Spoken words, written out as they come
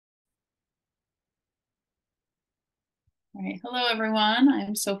All right. Hello, everyone.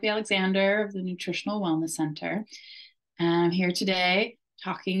 I'm Sophie Alexander of the Nutritional Wellness Center. And I'm here today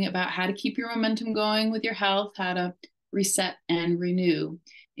talking about how to keep your momentum going with your health, how to reset and renew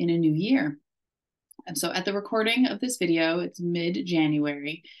in a new year. And so at the recording of this video, it's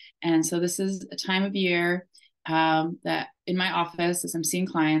mid-January. And so this is a time of year that in my office, as I'm seeing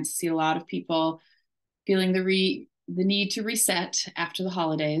clients, see a lot of people feeling the need to reset after the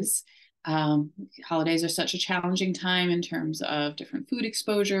holidays. Holidays are such a challenging time in terms of different food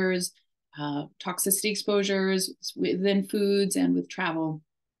exposures, toxicity exposures within foods and with travel.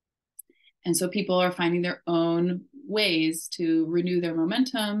 And so people are finding their own ways to renew their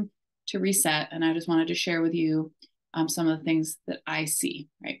momentum, to reset. And I just wanted to share with you some of the things that I see,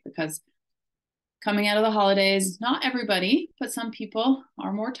 right? Because coming out of the holidays, not everybody, but some people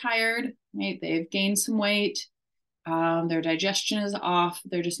are more tired, right? They've gained some weight. Their digestion is off.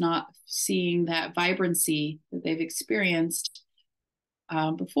 They're just not seeing that vibrancy that they've experienced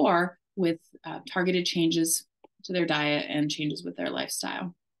before with targeted changes to their diet and changes with their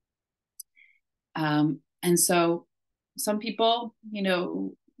lifestyle. And so some people,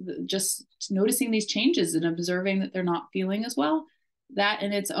 just noticing these changes and observing that they're not feeling as well, that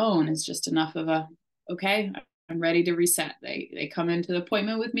in its own is just enough of okay, I'm ready to reset. They come into the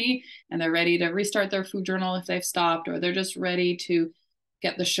appointment with me and they're ready to restart their food journal if they've stopped, or they're just ready to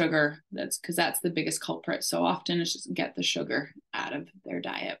get the sugar. That's because that's the biggest culprit. So often it's just get the sugar out of their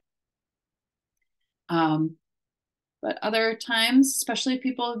diet. But other times, especially if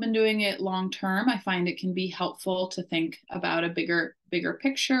people have been doing it long term, I find it can be helpful to think about a bigger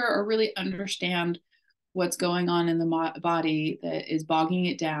picture, or really understand what's going on in the body that is bogging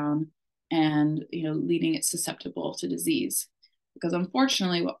it down and leaving it susceptible to disease. Because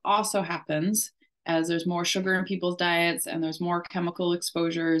unfortunately, what also happens as there's more sugar in people's diets and there's more chemical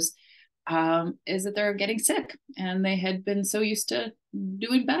exposures is that they're getting sick, and they had been so used to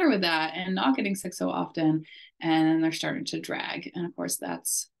doing better with that and not getting sick so often, and they're starting to drag. And of course,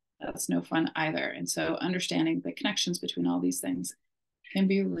 that's no fun either. And so understanding the connections between all these things can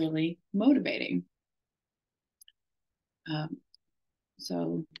be really motivating.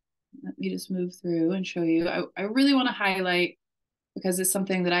 So let me just move through and show you. I really want to highlight, because it's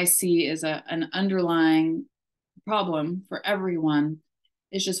something that I see as an underlying problem for everyone,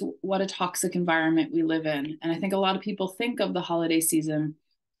 is just what a toxic environment we live in. And I think a lot of people think of the holiday season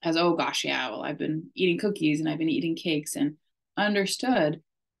as, oh gosh, yeah, well, I've been eating cookies and I've been eating cakes, and understood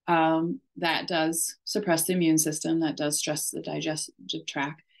that does suppress the immune system, that does stress the digestive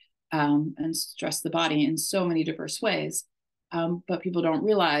tract, and stress the body in so many diverse ways. But people don't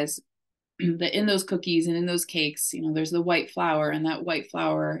realize that in those cookies and in those cakes, there's the white flour, and that white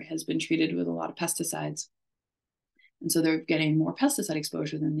flour has been treated with a lot of pesticides. And so they're getting more pesticide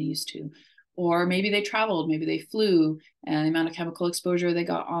exposure than they used to. Or maybe they traveled, maybe they flew, and the amount of chemical exposure they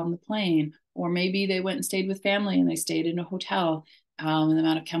got on the plane. Or maybe they went and stayed with family and they stayed in a hotel, and the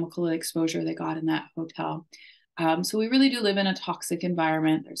amount of chemical exposure they got in that hotel. So we really do live in a toxic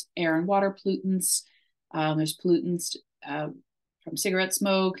environment. There's air and water pollutants. There's pollutants from cigarette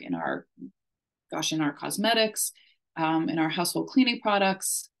smoke, in our cosmetics, in our household cleaning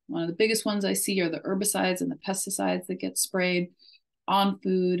products. One of the biggest ones I see are the herbicides and the pesticides that get sprayed on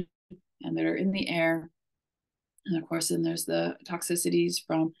food and that are in the air. And of course, then there's the toxicities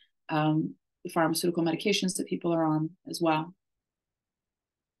from the pharmaceutical medications that people are on as well.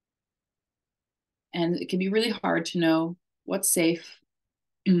 And it can be really hard to know what's safe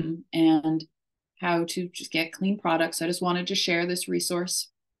and how to just get clean products. So I just wanted to share this resource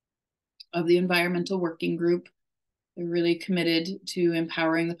of the Environmental Working Group. They're really committed to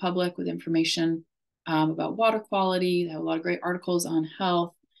empowering the public with information about water quality. They have a lot of great articles on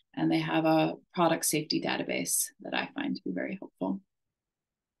health, and they have a product safety database that I find to be very helpful.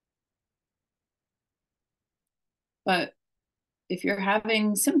 But if you're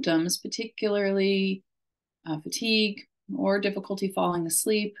having symptoms, particularly fatigue or difficulty falling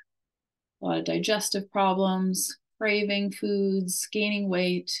asleep, a lot of digestive problems, craving foods, gaining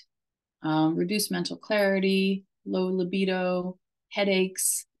weight, reduced mental clarity, low libido,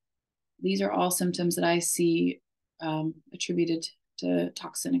 headaches, these are all symptoms that I see attributed to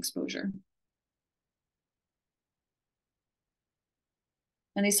toxin exposure.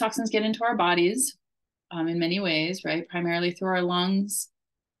 And these toxins get into our bodies in many ways, right? Primarily through our lungs,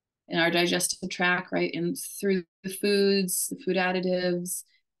 in our digestive tract, right? And through the foods, the food additives,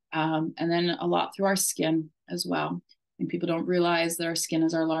 and then a lot through our skin as well. And people don't realize that our skin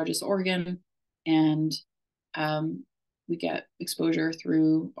is our largest organ, and we get exposure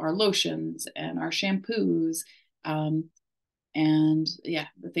through our lotions and our shampoos, and yeah,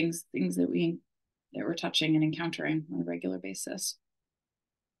 the things that we that we're touching and encountering on a regular basis.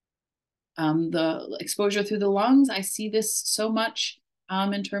 The exposure through the lungs, I see this so much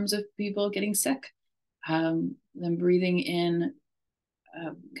in terms of people getting sick, them breathing in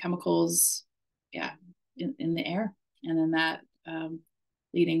chemicals, yeah, in the air, and then that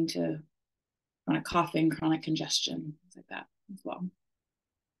leading to chronic coughing, chronic congestion, things like that as well.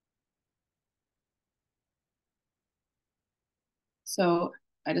 So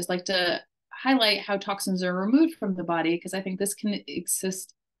I just like to highlight how toxins are removed from the body, because I think this can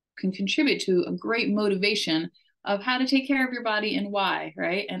contribute to a great motivation of how to take care of your body and why,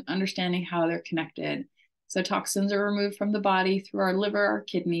 right? And understanding how they're connected. So toxins are removed from the body through our liver, our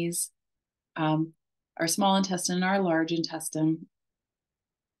kidneys, our small intestine, our large intestine,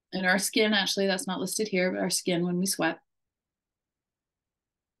 and our skin. Actually, that's not listed here, but our skin when we sweat.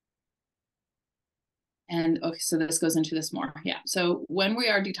 And okay, so this goes into this more. Yeah. So when we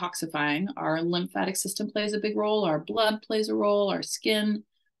are detoxifying, our lymphatic system plays a big role, our blood plays a role, our skin,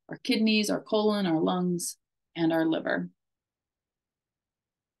 our kidneys, our colon, our lungs, and our liver.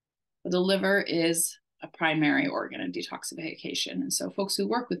 But the liver is a primary organ in detoxification. And so folks who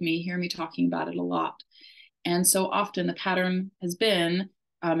work with me hear me talking about it a lot. And so often the pattern has been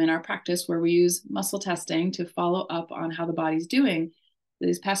in our practice where we use muscle testing to follow up on how the body's doing.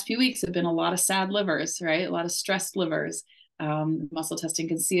 These past few weeks have been a lot of sad livers, right? A lot of stressed livers. Muscle testing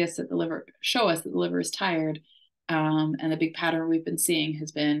can show us that the liver is tired. And the big pattern we've been seeing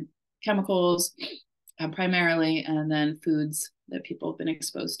has been chemicals primarily, and then foods that people have been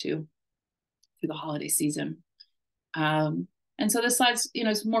exposed to through the holiday season. And so this slide's,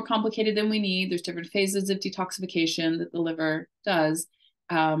 is more complicated than we need. There's different phases of detoxification that the liver does.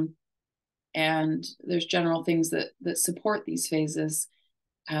 And there's general things that support these phases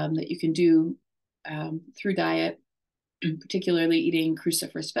that you can do through diet. Particularly eating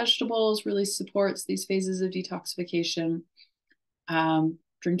cruciferous vegetables really supports these phases of detoxification.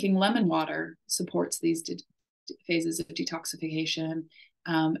 Drinking lemon water supports these phases of detoxification,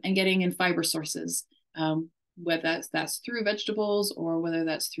 and getting in fiber sources, whether that's through vegetables or whether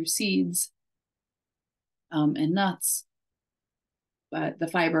that's through seeds and nuts. But the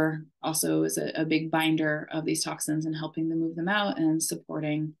fiber also is a big binder of these toxins and helping them move them out and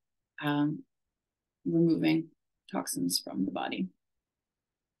supporting removing toxins from the body.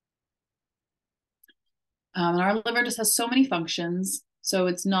 And our liver just has so many functions. So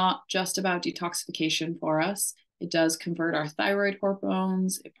it's not just about detoxification for us. It does convert our thyroid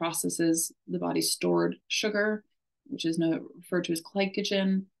hormones. It processes the body's stored sugar, which is referred to as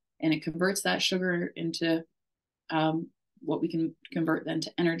glycogen, and it converts that sugar into what we can convert then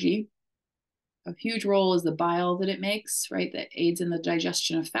to energy. A huge role is the bile that it makes, right? That aids in the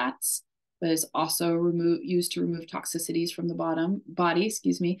digestion of fats, but is also used to remove toxicities from the body,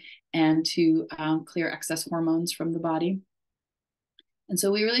 and to clear excess hormones from the body. And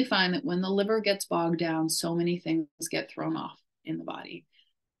so we really find that when the liver gets bogged down, so many things get thrown off in the body.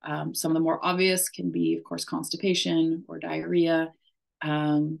 Some of the more obvious can be, of course, constipation or diarrhea,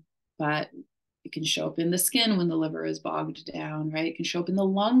 but it can show up in the skin when the liver is bogged down, right? It can show up in the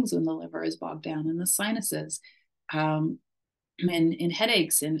lungs when the liver is bogged down, in the sinuses, in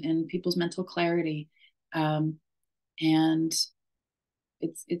headaches, in people's mental clarity. And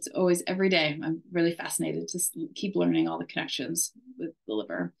it's always every day. I'm really fascinated to keep learning all the connections with the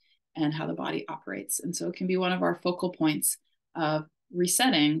liver and how the body operates. And so it can be one of our focal points of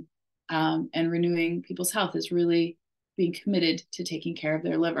resetting and renewing people's health, is really being committed to taking care of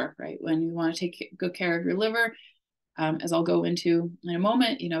their liver, right? When you want to take good care of your liver, as I'll go into in a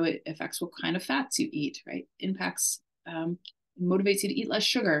moment, it affects what kind of fats you eat, right? Impacts, motivates you to eat less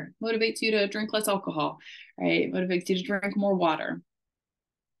sugar, motivates you to drink less alcohol, right? Motivates you to drink more water.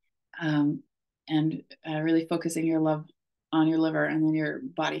 And really focusing your love on your liver, and then your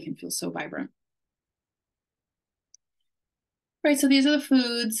body can feel so vibrant. Right, so these are the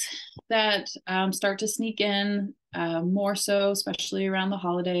foods that start to sneak in more so, especially around the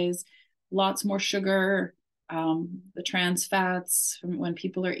holidays. Lots more sugar, the trans fats from when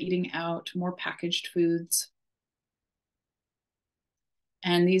people are eating out, more packaged foods.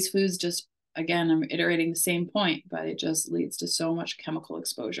 And these foods just, again, I'm iterating the same point, but it just leads to so much chemical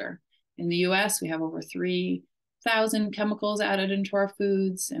exposure. In the US, we have over 3,000 chemicals added into our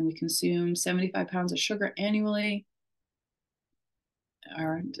foods, and we consume 75 pounds of sugar annually.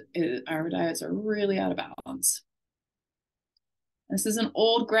 Our diets are really out of balance. This is an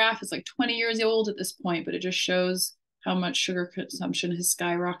old graph. It's like 20 years old at this point, but it just shows how much sugar consumption has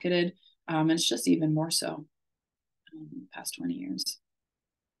skyrocketed. And it's just even more so in the past 20 years.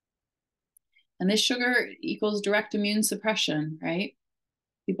 And this sugar equals direct immune suppression, right?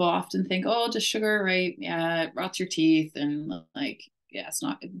 people often think, oh, just sugar, right? Yeah, it rots your teeth and like, yeah, it's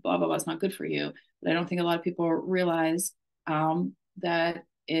not blah, blah, blah, it's not good for you. But I don't think a lot of people realize that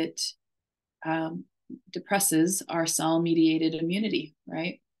it um, depresses our cell mediated immunity,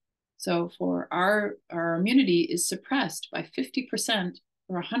 right? So for our immunity is suppressed by 50%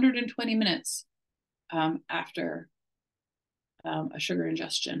 for 120 minutes after a sugar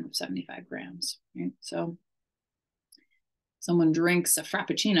ingestion of 75 grams, right? So someone drinks a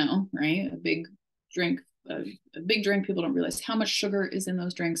frappuccino, right? A big drink, people don't realize how much sugar is in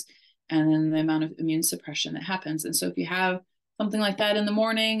those drinks and then the amount of immune suppression that happens. And so if you have something like that in the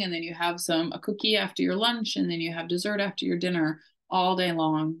morning and then you have a cookie after your lunch and then you have dessert after your dinner, all day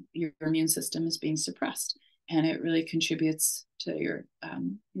long, your immune system is being suppressed and it really contributes to your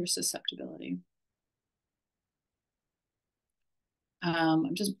susceptibility.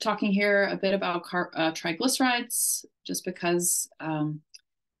 I'm just talking here a bit about triglycerides, just because a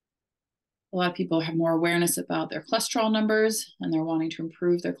lot of people have more awareness about their cholesterol numbers and they're wanting to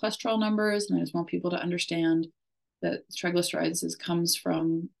improve their cholesterol numbers. And I just want people to understand that triglycerides comes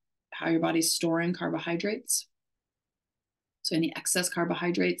from how your body's storing carbohydrates. So any excess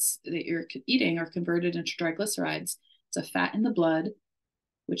carbohydrates that you're eating are converted into triglycerides. It's a fat in the blood,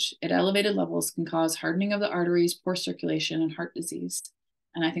 which at elevated levels can cause hardening of the arteries, poor circulation, and heart disease.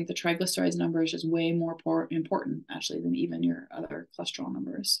 And I think the triglycerides number is just way more important, actually, than even your other cholesterol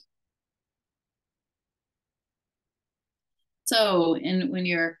numbers. So when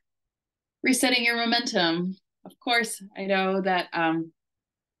you're resetting your momentum, of course, I know that,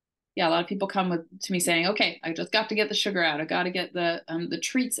 yeah, a lot of people come to me saying, okay, I just got to get the sugar out. I got to get the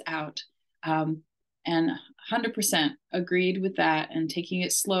treats out. And 100% agreed with that. And taking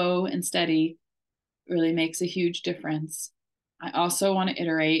it slow and steady really makes a huge difference. I also want to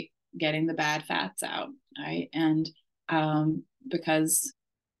iterate getting the bad fats out, right? And because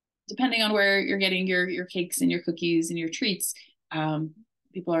depending on where you're getting your cakes and your cookies and your treats,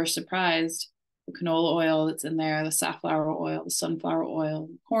 people are surprised. The canola oil that's in there, the safflower oil, the sunflower oil,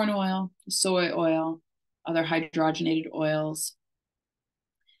 corn oil, soy oil, other hydrogenated oils.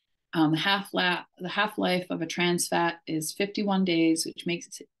 The half-life of a trans fat is 51 days, which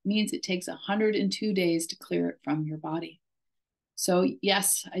means it takes 102 days to clear it from your body. So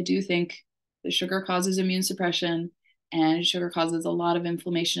yes, I do think that sugar causes immune suppression and sugar causes a lot of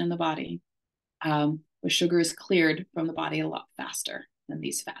inflammation in the body. But sugar is cleared from the body a lot faster than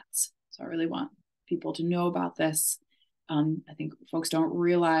these fats. So I really want people to know about this. I think folks don't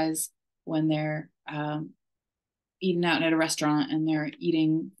realize when they're eating out at a restaurant and they're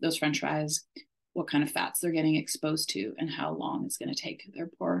eating those French fries, what kind of fats they're getting exposed to and how long it's going to take their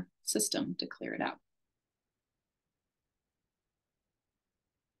poor system to clear it out.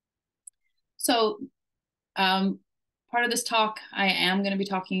 So part of this talk, I am going to be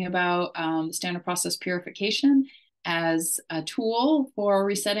talking about the standard process purification as a tool for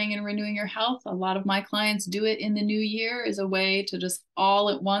resetting and renewing your health. A lot of my clients do it in the new year as a way to just all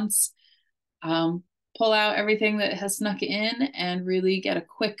at once pull out everything that has snuck in and really get a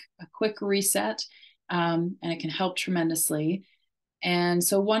quick reset. And it can help tremendously. And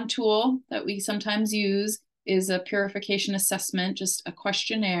so one tool that we sometimes use is a purification assessment, just a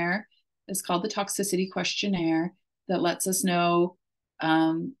questionnaire. It's called the toxicity questionnaire that lets us know,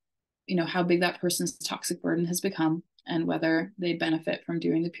 how big that person's toxic burden has become and whether they benefit from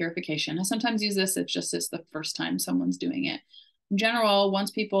doing the purification. I sometimes use this if just it's the first time someone's doing it. In general,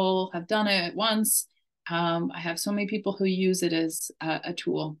 once people have done it once, I have so many people who use it as a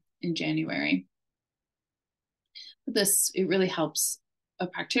tool in January. It really helps a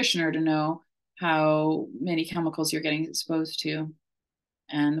practitioner to know how many chemicals you're getting exposed to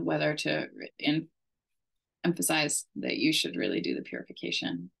and whether to emphasize that you should really do the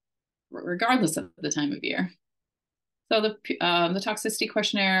purification regardless of the time of year. So the toxicity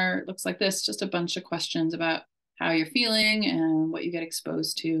questionnaire looks like this, just a bunch of questions about how you're feeling and what you get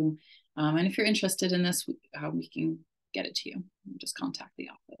exposed to. And if you're interested in this, we can get it to you. Just contact the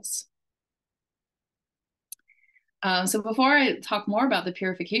office. So before I talk more about the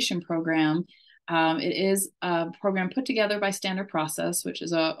purification program, it is a program put together by Standard Process, which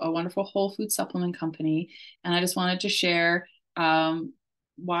is a wonderful whole food supplement company. And I just wanted to share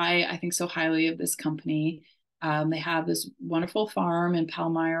why I think so highly of this company. They have this wonderful farm in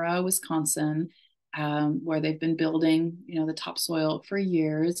Palmyra, Wisconsin, where they've been building, the topsoil for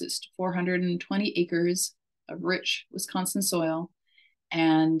years. It's 420 acres of rich Wisconsin soil,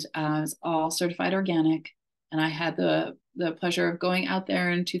 and it's all certified organic. And I had the pleasure of going out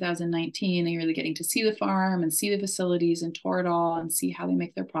there in 2019 and really getting to see the farm and see the facilities and tour it all and see how they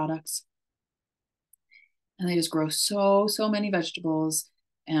make their products. And they just grow so many vegetables.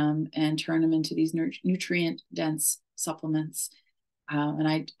 and turn them into these nutrient dense supplements. And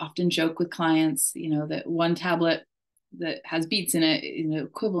I often joke with clients, that one tablet that has beets in it is the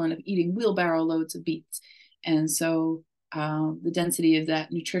equivalent of eating wheelbarrow loads of beets. And so the density of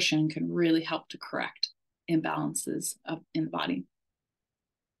that nutrition can really help to correct imbalances in the body.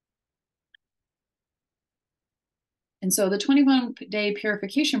 And so the 21-day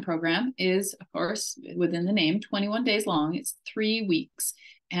purification program is, of course, within the name, 21 days long. It's 3 weeks.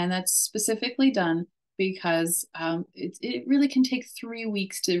 And that's specifically done because it really can take 3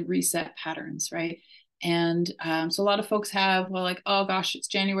 weeks to reset patterns, right? And so a lot of folks have, well, like, oh gosh, it's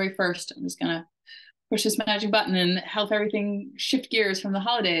January 1st. I'm just going to push this magic button and help everything shift gears from the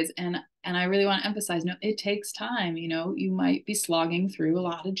holidays. And I really want to emphasize, no, it takes time. You might be slogging through a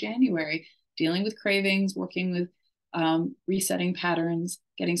lot of January, dealing with cravings, working with resetting patterns,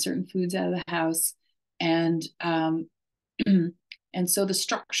 getting certain foods out of the house. And and so the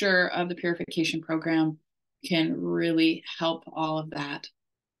structure of the purification program can really help all of that.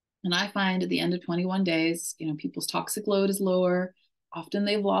 And I find at the end of 21 days, people's toxic load is lower. Often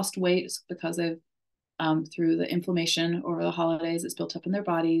they've lost weight because they've through the inflammation over the holidays that's built up in their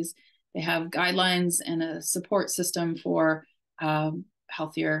bodies. They have guidelines and a support system for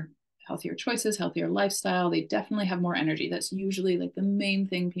healthier choices, healthier lifestyle. They definitely have more energy. That's usually like the main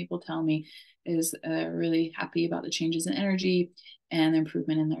thing people tell me is really happy about the changes in energy and the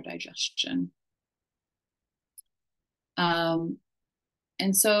improvement in their digestion.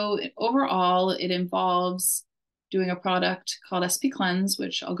 And so overall, it involves doing a product called SP Cleanse,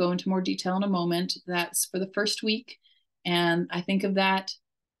 which I'll go into more detail in a moment. That's for the first week. And I think of that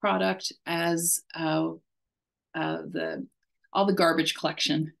product as all the garbage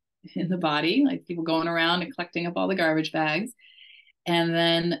collection in the body, like people going around and collecting up all the garbage bags. And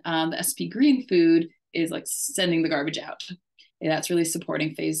then the SP Green Food is like sending the garbage out. And that's really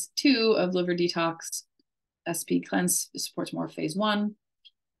supporting phase 2 of liver detox. SP Cleanse supports more phase 1.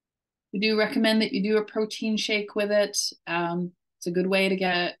 We do recommend that you do a protein shake with it. It's a good way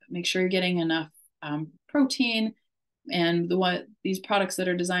to make sure you're getting enough protein. And these products that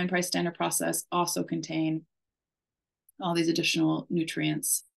are designed by Standard Process also contain all these additional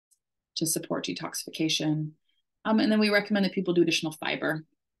nutrients to support detoxification. And then we recommend that people do additional fiber,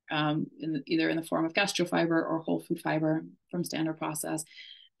 either in the form of gastrofiber or whole food fiber from Standard Process.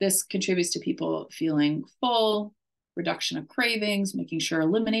 This contributes to people feeling full, reduction of cravings, making sure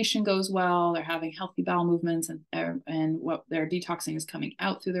elimination goes well, they're having healthy bowel movements, and what their detoxing is coming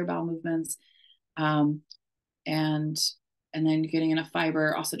out through their bowel movements. And then getting enough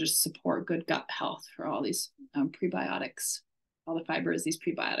fiber also just support good gut health for all these prebiotics. All the fiber is these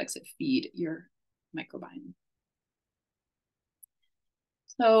prebiotics that feed your microbiome.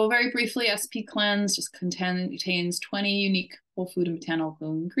 So very briefly, SP Cleanse just contains 20 unique whole food and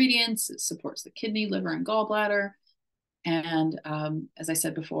botanical ingredients. It supports the kidney, liver, and gallbladder. And as I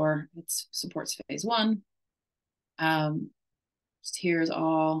said before, it supports phase 1. Here's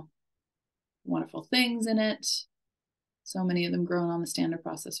all wonderful things in it. So many of them grown on the Standard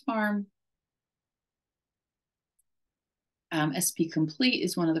Process farm. SP Complete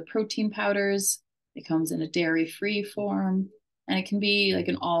is one of the protein powders. It comes in a dairy-free form, and it can be like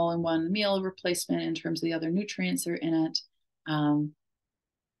an all-in-one meal replacement in terms of the other nutrients that are in it,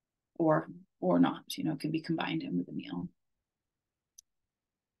 or not. It can be combined in with a meal.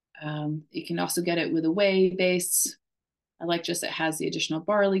 You can also get it with a whey base. I like just it has the additional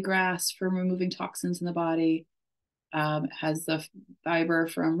barley grass for removing toxins in the body. It has the fiber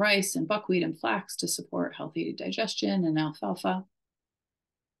from rice and buckwheat and flax to support healthy digestion, and alfalfa.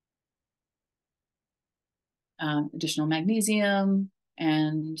 Additional magnesium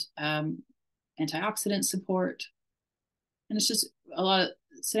and antioxidant support. And it's just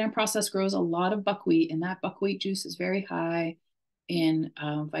Standard Process grows a lot of buckwheat, and that buckwheat juice is very high in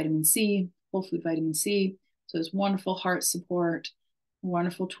vitamin C, whole food vitamin C. So it's wonderful heart support,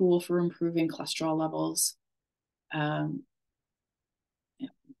 wonderful tool for improving cholesterol levels. Yeah.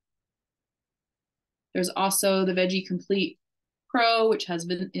 There's also the Veggie Complete Pro, which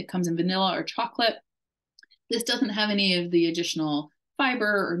it comes in vanilla or chocolate. This doesn't have any of the additional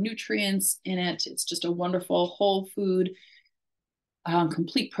fiber or nutrients in it. It's just a wonderful whole food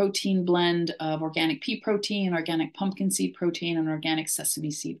complete protein blend of organic pea protein, organic pumpkin seed protein, and organic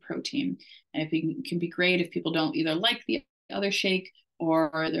sesame seed protein. And it can be great if people don't either like the other shake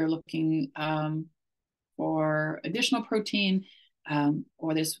or they're looking for additional protein,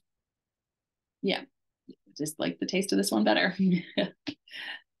 or just like the taste of this one better.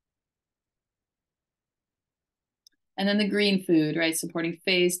 And then the green food, right, supporting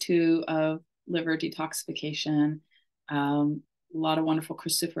phase 2 of liver detoxification. a lot of wonderful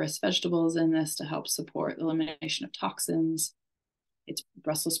cruciferous vegetables in this to help support the elimination of toxins. It's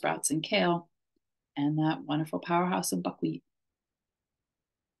Brussels sprouts and kale, and that wonderful powerhouse of buckwheat.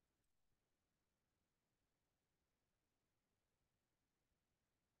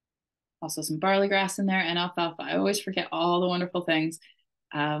 Also some barley grass in there and alfalfa. I always forget all the wonderful things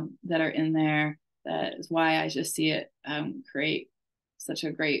that are in there. That is why I just see it create such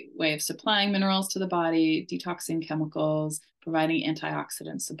a great way of supplying minerals to the body, detoxing chemicals, providing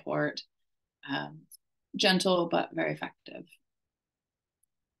antioxidant support. Gentle, but very effective.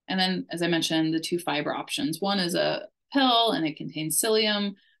 And then, as I mentioned, the two fiber options. One is a pill and it contains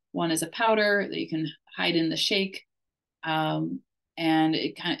psyllium. One is a powder that you can hide in the shake. And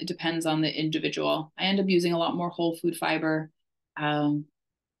it kind of depends on the individual. I end up using a lot more whole food fiber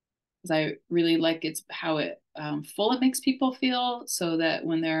because I really like how full it makes people feel, so that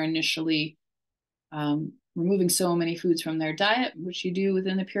when they're initially removing so many foods from their diet, which you do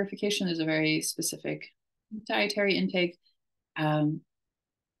within the purification, there's a very specific dietary intake.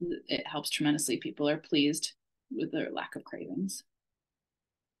 It helps tremendously. People are pleased with their lack of cravings.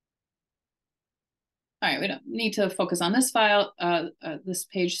 All right, we don't need to focus on this this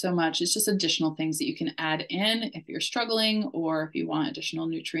page so much. It's just additional things that you can add in if you're struggling or if you want additional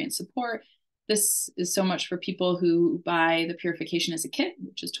nutrient support. This is so much for people who buy the purification as a kit,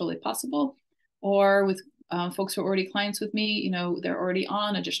 which is totally possible, or with folks who are already clients with me, they're already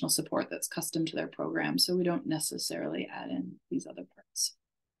on additional support that's custom to their program. So we don't necessarily add in these other parts.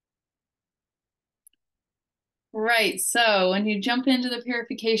 Right, so when you jump into the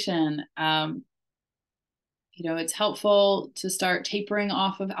purification, it's helpful to start tapering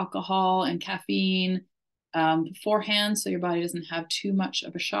off of alcohol and caffeine beforehand, so your body doesn't have too much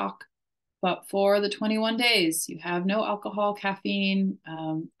of a shock. But for the 21 days, you have no alcohol, caffeine,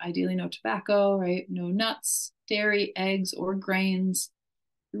 ideally no tobacco, right? No nuts, dairy, eggs, or grains.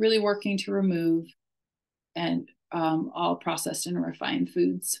 You're really working to remove and all processed and refined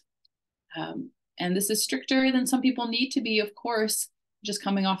foods. And this is stricter than some people need to be, of course, just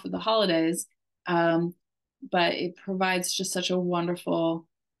coming off of the holidays. But it provides just such a wonderful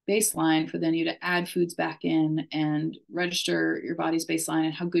baseline for then you to add foods back in and register your body's baseline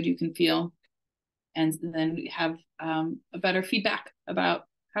and how good you can feel. And then have a better feedback about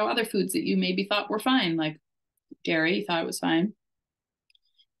how other foods that you maybe thought were fine, like dairy, you thought it was fine.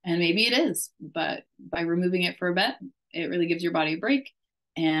 And maybe it is, but by removing it for a bit, it really gives your body a break.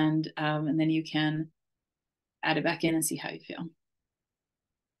 And then you can add it back in and see how you feel.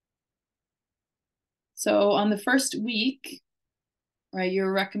 So on the first week, right,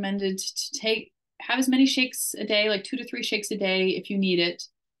 you're recommended to have as many shakes a day, like 2 to 3 shakes a day if you need it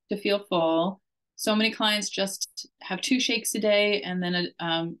to feel full. So many clients just have 2 shakes a day and then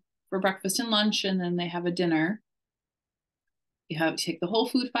for breakfast and lunch, and then they have a dinner. You take the whole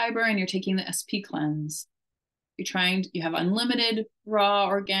food fiber and you're taking the SP cleanse. You have unlimited raw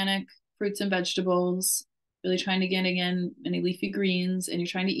organic fruits and vegetables, really trying to get again many leafy greens, and you're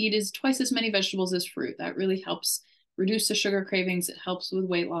trying to eat twice as many vegetables as fruit. That really helps reduce the sugar cravings. It helps with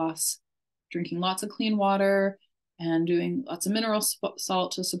weight loss. Drinking lots of clean water and doing lots of mineral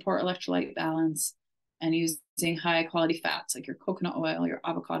salt to support electrolyte balance, and using high quality fats like your coconut oil, your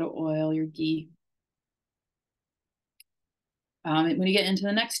avocado oil, your ghee. When you get into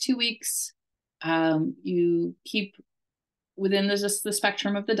the next 2 weeks, you keep within the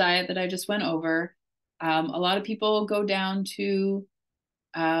spectrum of the diet that I just went over. A lot of people go down to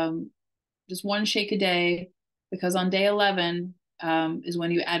just 1 shake a day, because on day 11 is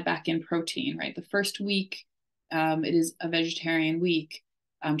when you add back in protein, right? The first week, it is a vegetarian week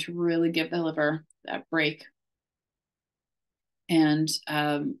to really give the liver that break. And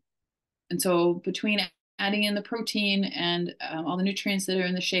so between adding in the protein and all the nutrients that are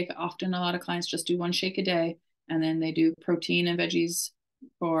in the shake, often a lot of clients just do 1 shake a day, and then they do protein and veggies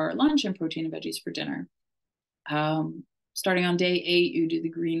for lunch and protein and veggies for dinner. Starting on day 8, you do the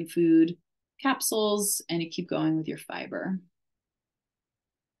green food capsules and you keep going with your fiber.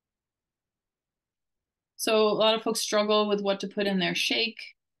 So a lot of folks struggle with what to put in their shake.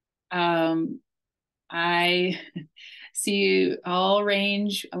 I see all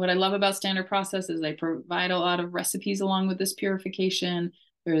range. What I love about Standard Process is they provide a lot of recipes along with this purification.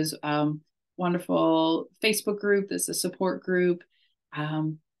 There's wonderful Facebook group that's a support group.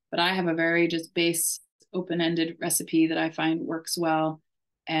 But I have a very just base open-ended recipe that I find works well.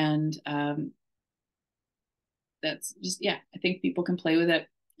 And that's just, I think people can play with it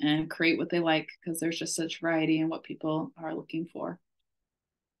and create what they like, because there's just such variety in what people are looking for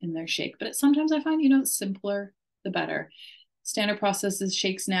in their shake. But sometimes I find, the simpler, the better. standard processes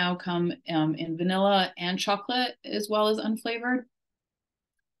shakes now come in vanilla and chocolate as well as unflavored.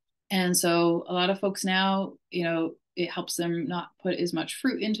 And so a lot of folks now, it helps them not put as much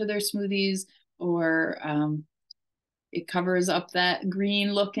fruit into their smoothies, or it covers up that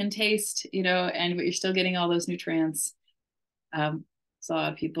green look and taste, but you're still getting all those nutrients. So a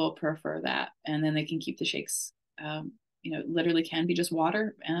lot of people prefer that, and then they can keep the shakes. Literally can be just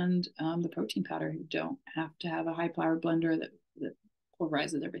water and the protein powder. You don't have to have a high power blender that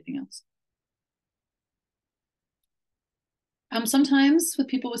pulverizes everything else. Sometimes with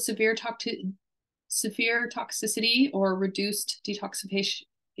people with severe toxicity or reduced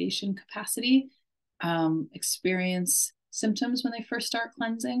detoxification capacity, experience symptoms when they first start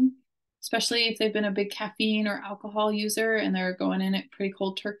cleansing, especially if they've been a big caffeine or alcohol user and they're going in it pretty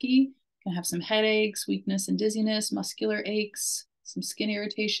cold turkey. Can have some headaches, weakness and dizziness, muscular aches, some skin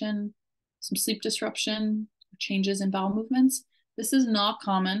irritation, some sleep disruption, changes in bowel movements. This is not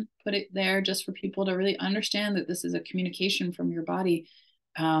common. Put it there just for people to really understand that this is a communication from your body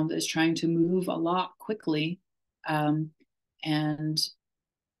that is trying to move a lot quickly. Sometimes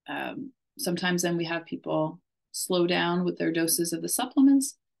then we have people slow down with their doses of the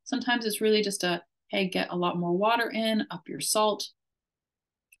supplements. Sometimes it's really just hey, get a lot more water in, up your salt,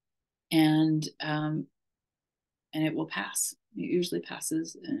 and it will pass. It usually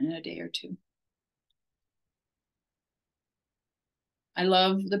passes in a day or two. I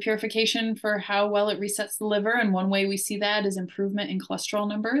love the purification for how well it resets the liver. And one way we see that is improvement in cholesterol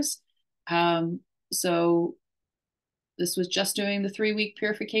numbers. So this was just doing the 3-week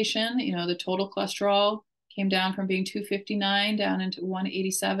purification. The total cholesterol came down from being 259 down into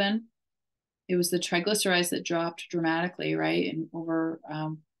 187. It was the triglycerides that dropped dramatically, right? And over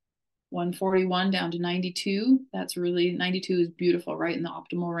 141 down to 92. That's really, 92 is beautiful, right in the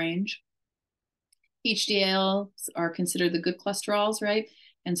optimal range. HDLs are considered the good cholesterols, right?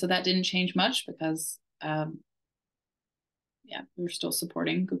 And so that didn't change much because, we're still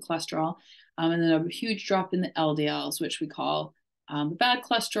supporting good cholesterol. And then a huge drop in the LDLs, which we call the bad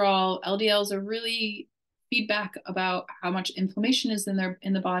cholesterol. LDLs are really feedback about how much inflammation is in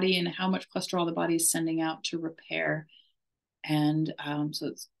the body and how much cholesterol the body is sending out to repair. And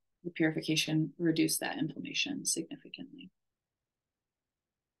so the purification reduced that inflammation significantly.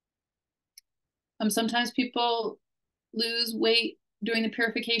 Sometimes people lose weight during the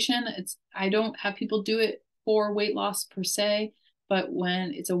purification. I don't have people do it for weight loss per se, but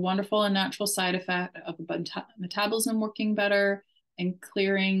when it's a wonderful and natural side effect of metabolism working better and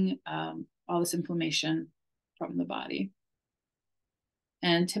clearing all this inflammation from the body.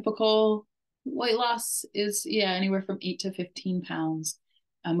 And typical weight loss is anywhere from 8 to 15 pounds.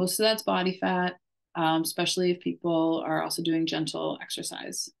 Most of that's body fat. Especially if people are also doing gentle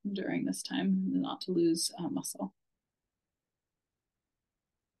exercise during this time, not to lose muscle.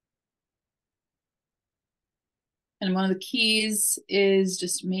 And one of the keys is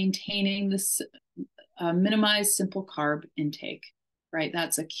just maintaining this minimized simple carb intake, right?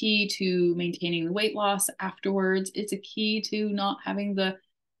 That's a key to maintaining the weight loss afterwards. It's a key to not having the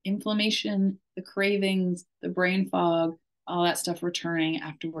inflammation, the cravings, the brain fog, all that stuff returning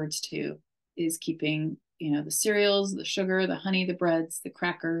afterwards too. Is keeping, the cereals, the sugar, the honey, the breads, the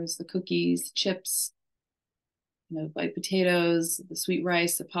crackers, the cookies, the chips, white potatoes, the sweet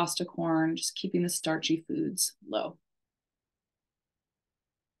rice, the pasta corn, just keeping the starchy foods low.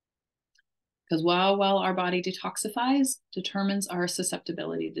 Because while our body detoxifies, determines our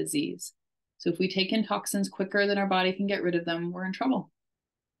susceptibility to disease. So if we take in toxins quicker than our body can get rid of them, we're in trouble.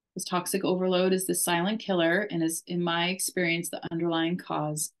 This toxic overload is the silent killer and is, in my experience, the underlying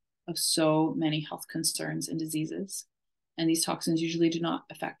cause of so many health concerns and diseases. And these toxins usually do not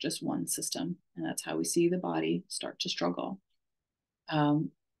affect just one system. And that's how we see the body start to struggle.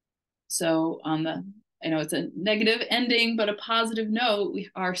 So I know it's a negative ending, but a positive note, we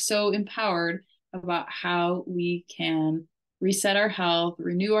are so empowered about how we can reset our health,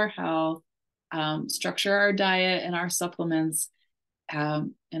 renew our health, structure our diet and our supplements,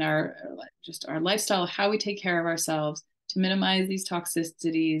 and our lifestyle, how we take care of ourselves to minimize these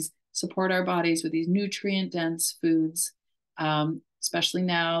toxicities, support our bodies with these nutrient-dense foods, especially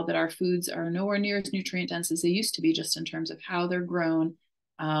now that our foods are nowhere near as nutrient-dense as they used to be, just in terms of how they're grown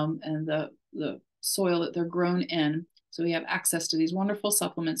and the soil that they're grown in. So we have access to these wonderful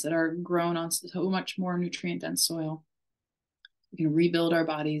supplements that are grown on so much more nutrient-dense soil. We can rebuild our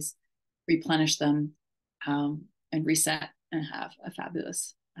bodies, replenish them, and reset and have a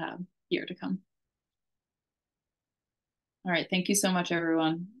fabulous year to come. All right. Thank you so much,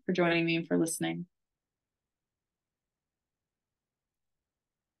 everyone, for joining me and for listening.